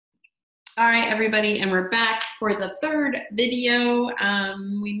All right, everybody, and we're back for the third video.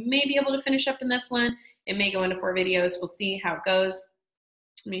 We may be able to finish up in this one. It may go into 4 videos. We'll see how it goes.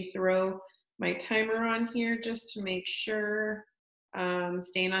 Let me throw my timer on here just to make sure I'm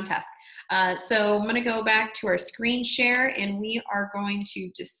staying on task. So I'm going to go back to our screen share, and we are going to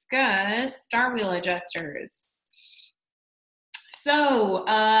discuss star wheel adjusters. So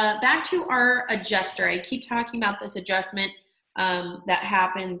back to our adjuster. I keep talking about this adjustment that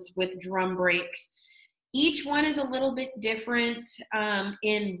happens with drum brakes. Each one is a little bit different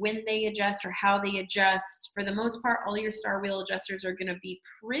in when they adjust or how they adjust. For the most part, all your star wheel adjusters are going to be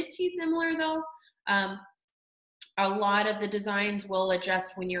pretty similar though. A lot of the designs will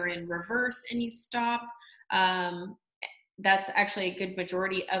adjust when you're in reverse and you stop. That's actually a good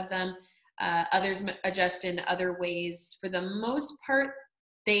majority of them. Others adjust in other ways. For the most part,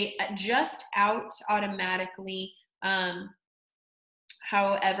 they adjust out automatically.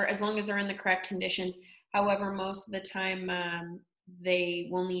 However, as long as they're in the correct conditions. However, most of the time, they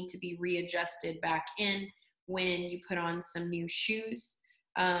will need to be readjusted back in when you put on some new shoes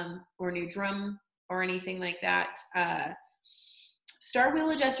or new drum or anything like that. Star wheel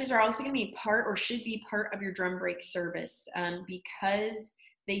adjusters are also going to be part or should be part of your drum brake service because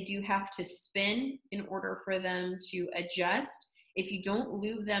they do have to spin in order for them to adjust. If you don't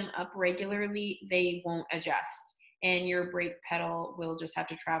lube them up regularly, they won't adjust. And your brake pedal will just have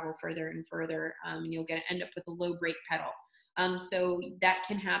to travel further and further, and you'll end up with a low brake pedal. So that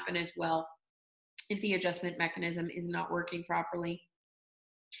can happen as well if the adjustment mechanism is not working properly.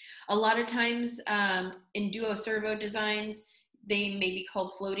 A lot of times in duo servo designs, they may be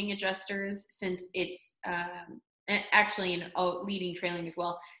called floating adjusters since it's actually in leading trailing as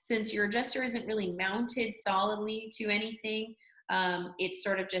well. Since your adjuster isn't really mounted solidly to anything, it's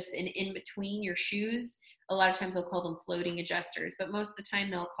sort of just an in-between your shoes. A lot of times they'll call them floating adjusters, but most of the time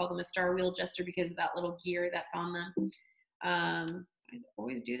they'll call them a star wheel adjuster because of that little gear that's on them. Why does it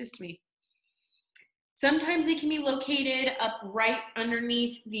always do this to me? Sometimes they can be located up right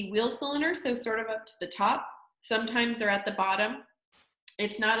underneath the wheel cylinder, so sort of up to the top. Sometimes they're at the bottom.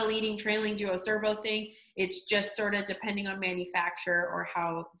 It's not a leading trailing duo servo thing. It's just sort of depending on manufacturer or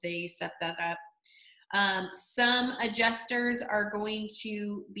how they set that up. Some adjusters are going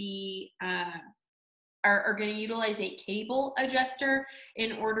to be are going to utilize a cable adjuster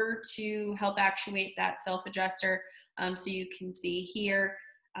in order to help actuate that self adjuster. So you can see here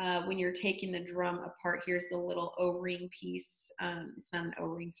when you're taking the drum apart, here's the little O-ring piece. It's not an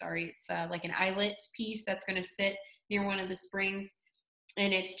O-ring, sorry. It's like an eyelet piece that's going to sit near one of the springs.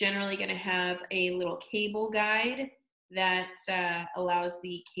 And it's generally going to have a little cable guide that allows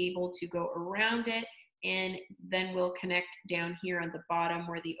the cable to go around it, and then we'll connect down here on the bottom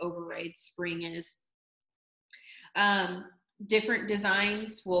where the override spring is. Different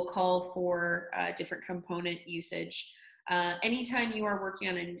designs will call for different component usage. Anytime you are working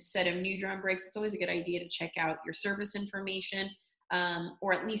on a set of new drum brakes, it's always a good idea to check out your service information,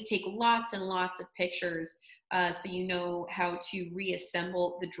 or at least take lots and lots of pictures so you know how to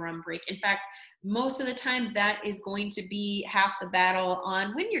reassemble the drum brake. In fact, most of the time that is going to be half the battle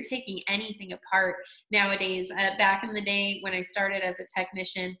on when you're taking anything apart nowadays. Back in the day when I started as a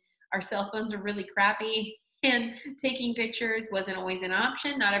technician, our cell phones are really crappy and taking pictures wasn't always an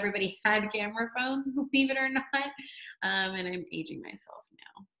option. Not everybody had camera phones, believe it or not. And I'm aging myself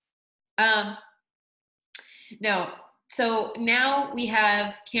now. No, so now we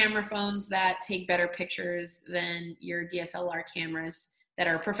have camera phones that take better pictures than your DSLR cameras that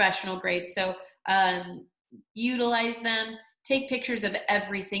are professional grade. So utilize them. Take pictures of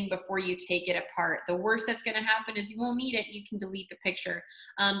everything before you take it apart. The worst that's going to happen is you won't need it. You can delete the picture.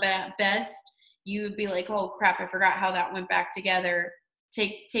 But at best, you would be like, oh crap, I forgot how that went back together.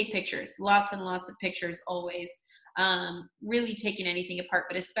 Take pictures, lots and lots of pictures always. Really taking anything apart,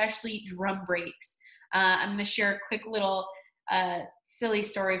 but especially drum brakes. I'm going to share a quick little silly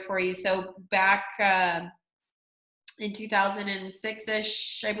story for you. So back in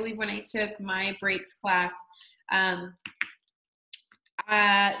 2006-ish, I believe, when I took my brakes class,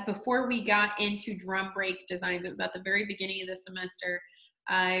 before we got into drum brake designs, it was at the very beginning of the semester,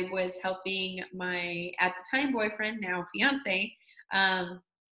 I was helping my, at the time, boyfriend, now fiance,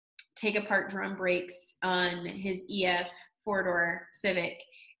 take apart drum brakes on his EF 4-door Civic.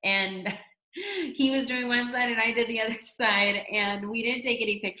 And he was doing one side and I did the other side. And we didn't take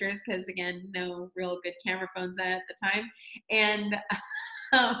any pictures because, again, no real good camera phones at the time. And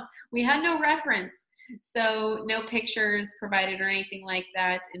we had no reference. So no pictures provided or anything like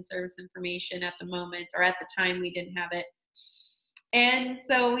that in service information at the moment, or at the time we didn't have it. And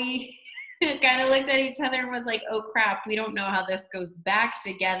so we kind of looked at each other and was like, oh crap, we don't know how this goes back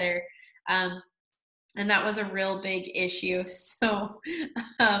together. And that was a real big issue. So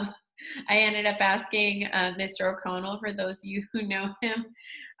I ended up asking Mr. O'Connell, for those of you who know him,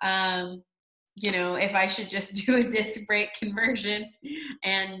 you know, if I should just do a disc brake conversion.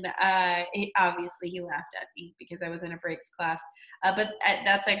 And obviously he laughed at me because I was in a brakes class. But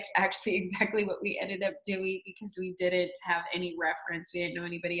that's actually exactly what we ended up doing, because we didn't have any reference. We didn't know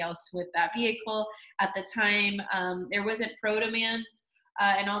anybody else with that vehicle at the time. There wasn't ProDemand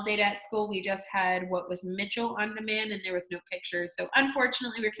and all data at school. We just had what was Mitchell on demand, and there was no pictures. So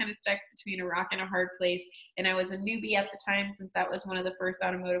unfortunately, we were kind of stuck between a rock and a hard place. And I was a newbie at the time, since that was one of the first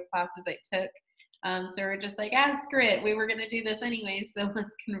automotive classes I took. So we're just like, screw it. We were going to do this anyways, so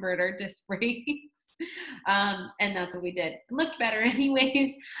let's convert our disc brakes. And that's what we did. It looked better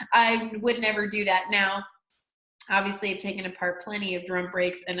anyways. I would never do that now. Obviously, I've taken apart plenty of drum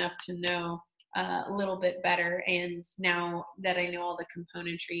brakes enough to know a little bit better. And now that I know all the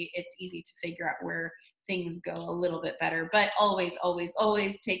componentry, it's easy to figure out where things go a little bit better. But always, always,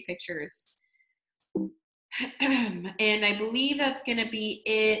 always take pictures. And I believe that's going to be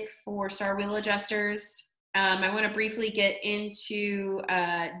it for star wheel adjusters. I want to briefly get into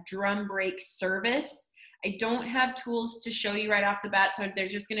drum brake service. I don't have tools to show you right off the bat, so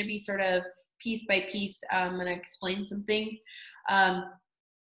there's just going to be sort of piece by piece. I'm going to explain some things.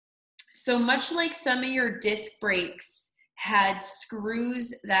 So much like some of your disc brakes had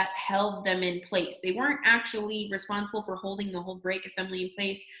screws that held them in place. They weren't actually responsible for holding the whole brake assembly in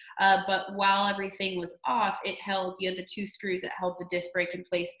place, but while everything was off, you had the two screws that held the disc brake in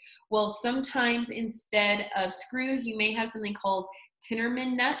place. Well, sometimes instead of screws, you may have something called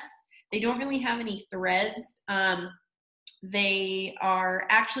Tinnerman nuts. They don't really have any threads. They are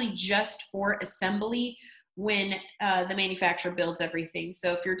actually just for assembly when the manufacturer builds everything.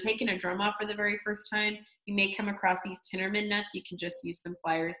 So if you're taking a drum off for the very first time, you may come across these Tinnerman nuts. You can just use some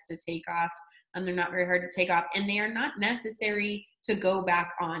pliers to take off. They're not very hard to take off, and they are not necessary to go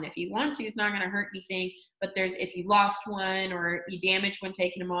back on. If you want to, it's not going to hurt anything, but if you lost one or you damaged one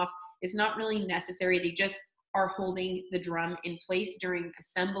taking them off, it's not really necessary. They just are holding the drum in place during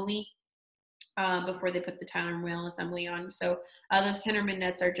assembly before they put the tire and wheel assembly on. So those Tinnerman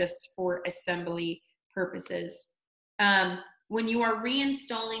nuts are just for assembly purposes. When you are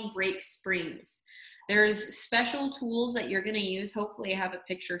reinstalling brake springs, there's special tools that you're going to use. Hopefully I have a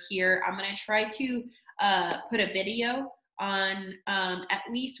picture here. I'm going to try to put a video on at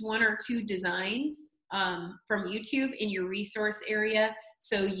least one or two designs from YouTube in your resource area,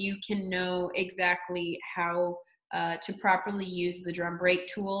 so you can know exactly how to properly use the drum brake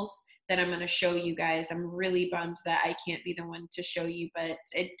tools that I'm going to show you guys. I'm really bummed that I can't be the one to show you, but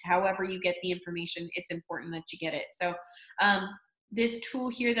however you get the information, it's important that you get it. So this tool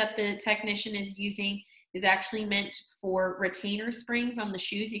here that the technician is using is actually meant for retainer springs on the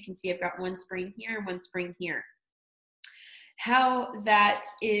shoes. You can see I've got one spring here and one spring here. How that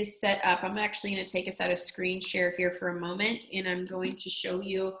is set up, I'm actually going to take us out of screen share here for a moment, and I'm going to show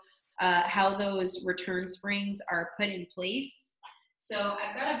you how those return springs are put in place. So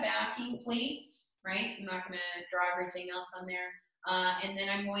I've got a backing plate, right? I'm not going to draw everything else on there. And then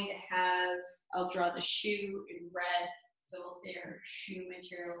I'm going to I'll draw the shoe in red. So we'll say our shoe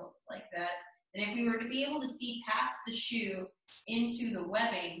material looks like that. And if we were to be able to see past the shoe into the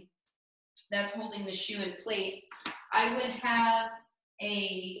webbing that's holding the shoe in place, I would have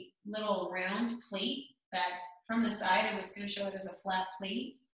a little round plate that's from the side. I'm just going to show it as a flat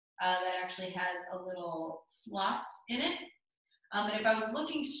plate that actually has a little slot in it. And if I was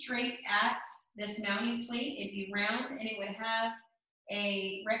looking straight at this mounting plate, it'd be round and it would have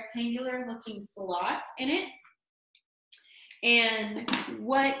a rectangular looking slot in it. And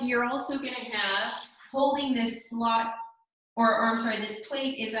what you're also going to have holding this slot, or I'm sorry, this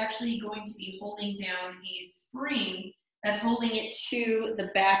plate is actually going to be holding down a spring that's holding it to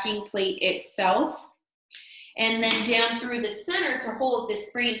the backing plate itself. And then down through the center to hold this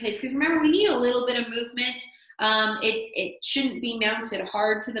spring in place. Because remember, we need a little bit of movement. It shouldn't be mounted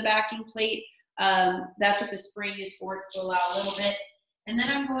hard to the backing plate. That's what the spring is for, it's to allow a little bit. And then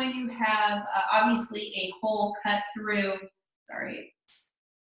I'm going to have obviously a hole cut through,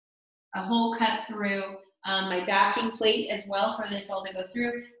 my backing plate as well for this all to go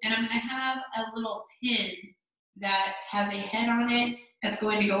through. And I'm going to have a little pin that has a head on it that's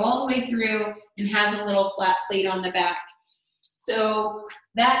going to go all the way through and has a little flat plate on the back. So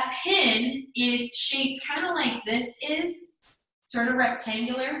that pin is shaped kind of like this is, sort of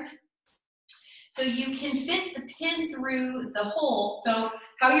rectangular. So you can fit the pin through the hole. So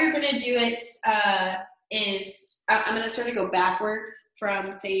how you're going to do it is, I'm going to sort of go backwards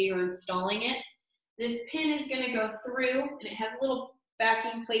from, say, you're installing it. This pin is going to go through, and it has a little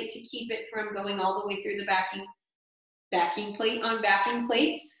backing plate to keep it from going all the way through the backing plate on backing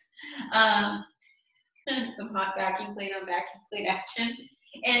plates. Some hot backing plate on backing plate action.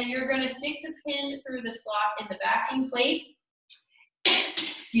 And you're going to stick the pin through the slot in the backing plate.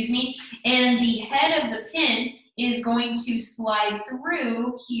 Excuse me. And the head of the pin is going to slide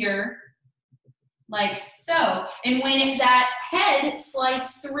through here like so. And when that head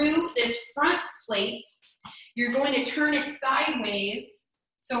slides through this front plate, you're going to turn it sideways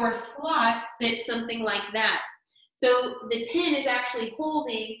so our slot sits something like that. So the pin is actually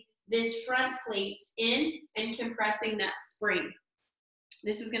holding this front plate in and compressing that spring.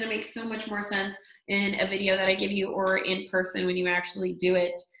 This is going to make so much more sense in a video that I give you or in person when you actually do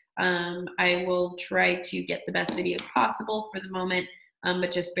it. I will try to get the best video possible for the moment,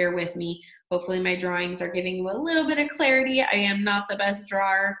 but just bear with me. Hopefully my drawings are giving you a little bit of clarity. I am not the best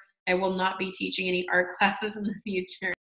drawer. I will not be teaching any art classes in the future.